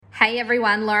Hey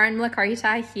everyone, Lauren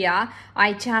Lakota here.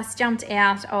 I just jumped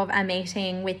out of a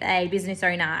meeting with a business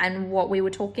owner, and what we were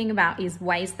talking about is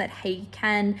ways that he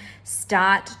can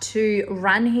start to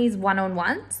run his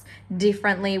one-on-ones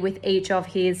differently with each of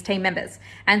his team members.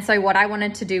 And so what I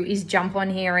wanted to do is jump on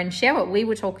here and share what we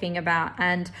were talking about,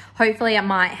 and hopefully it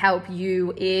might help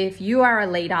you if you are a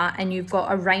leader and you've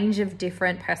got a range of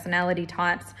different personality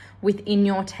types within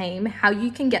your team, how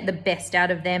you can get the best out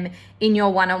of them in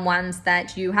your one-on-ones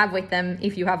that you have with them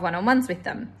if you have one-on-ones with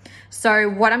them. So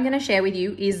what I'm going to share with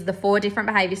you is the 4 different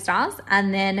behavior styles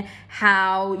and then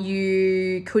how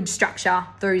you could structure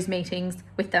those meetings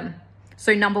with them.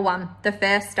 So number 1, the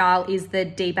first style is the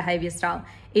D behavior style.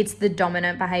 It's the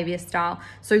dominant behavior style.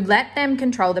 So let them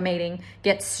control the meeting,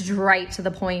 get straight to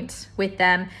the point with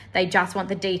them. They just want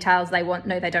the details. They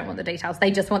don't want the details.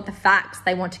 They just want the facts.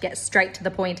 They want to get straight to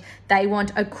the point. They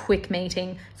want a quick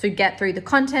meeting. So get through the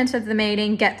content of the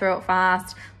meeting, get through it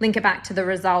fast, link it back to the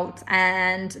results,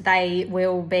 and they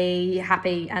will be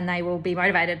happy and they will be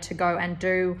motivated to go and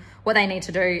do what they need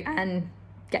to do and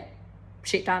get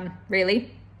shit done,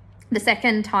 really. The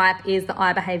second type is the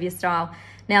I behavior style.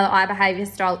 Now, the I behavior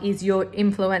style is your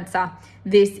influencer.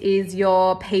 This is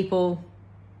your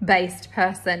people-based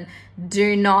person.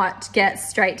 Do not get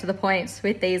straight to the point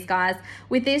with these guys.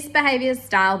 With this behavior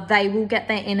style, they will get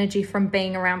their energy from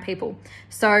being around people.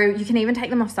 So you can even take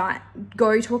them off site,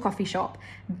 go to a coffee shop,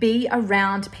 be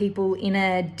around people in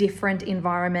a different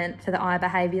environment for the I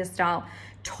behavior style.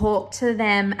 Talk to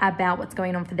them about what's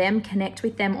going on for them, connect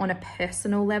with them on a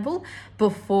personal level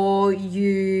before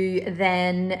you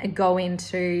then go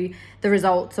into the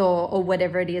results or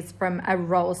whatever it is from a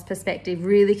roles perspective.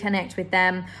 Really connect with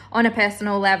them on a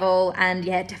personal level and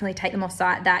definitely take them off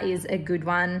site. That is a good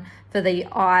one for the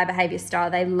I behavior style.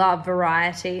 They love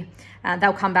variety.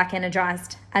 They'll come back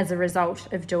energized as a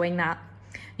result of doing that.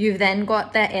 You've then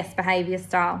got the S behavior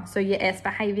style. So your S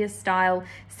behavior style,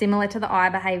 similar to the I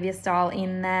behavior style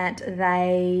in that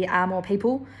they are more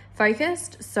people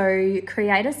focused. So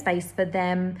create a space for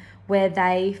them where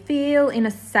they feel in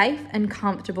a safe and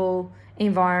comfortable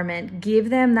environment. Give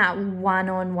them that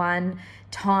one-on-one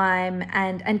time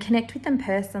and connect with them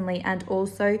personally, and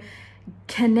also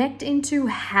connect into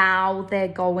how they're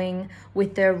going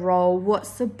with their role, what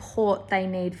support they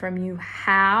need from you.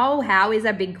 How is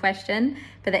a big question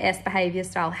for the S behavior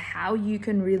style. How you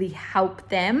can really help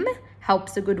them,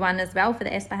 help's a good one as well for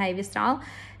the S behavior style,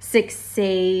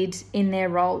 succeed in their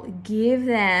role. Give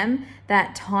them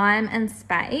that time and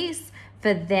space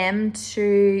for them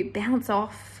to bounce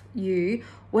off you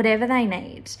whatever they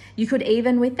need. You could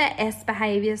even, with the S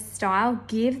behavior style,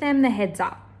 give them the heads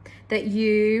up that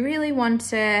you really want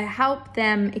to help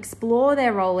them explore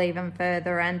their role even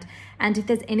further, and if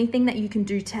there's anything that you can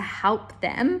do to help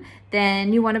them,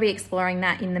 then you want to be exploring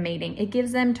that in the meeting. It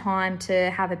gives them time to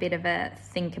have a bit of a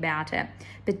think about it,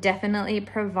 but definitely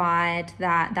provide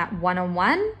that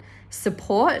one-on-one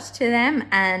support to them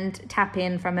and tap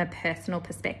in from a personal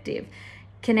perspective.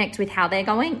 Connect with how they're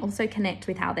going, also connect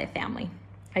with how their family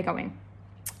are going.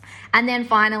 And then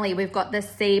finally, we've got the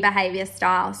C behavior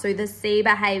style. So the C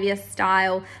behavior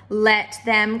style, let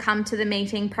them come to the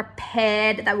meeting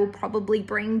prepared. They will probably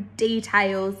bring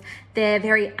details. They're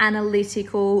very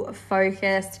analytical,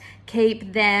 focused.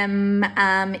 Keep them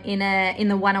in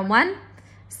the one-on-one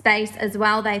space as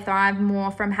well. They thrive more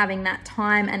from having that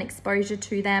time and exposure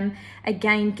to them.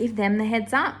 Again, give them the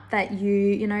heads up that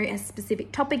you know, a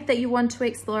specific topic that you want to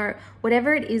explore,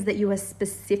 whatever it is that you are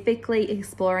specifically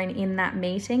exploring in that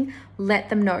meeting, let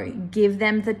them know. Give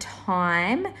them the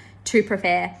time to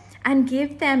prepare, and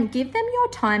give them your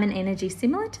time and energy,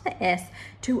 similar to the S,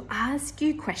 to ask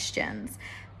you questions.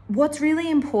 What's really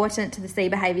important to the C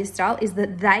behavior style is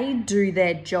that they do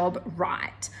their job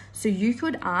right. So you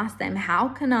could ask them, how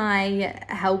can I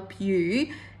help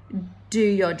you do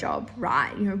your job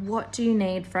right? You know, what do you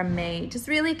need from me? Just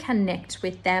really connect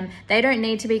with them. They don't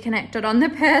need to be connected on the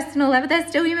personal level. They're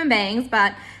still human beings,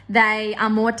 but they are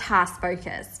more task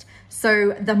focused.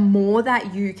 So the more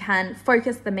that you can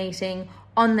focus the meeting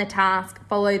on the task,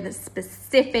 follow the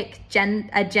specific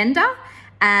agenda,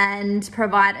 and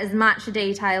provide as much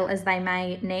detail as they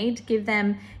may need. Give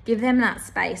them that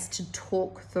space to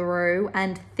talk through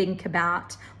and think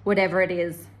about whatever it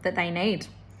is that they need.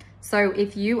 So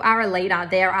if you are a leader,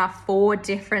 there are 4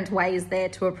 different ways there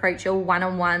to approach your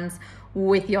one-on-ones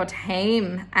with your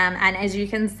team. And as you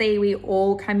can see, we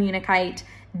all communicate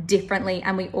differently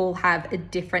and we all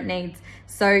have different needs.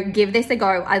 So give this a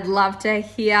go. I'd love to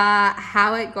hear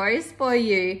how it goes for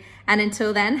you. And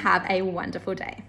until then, have a wonderful day.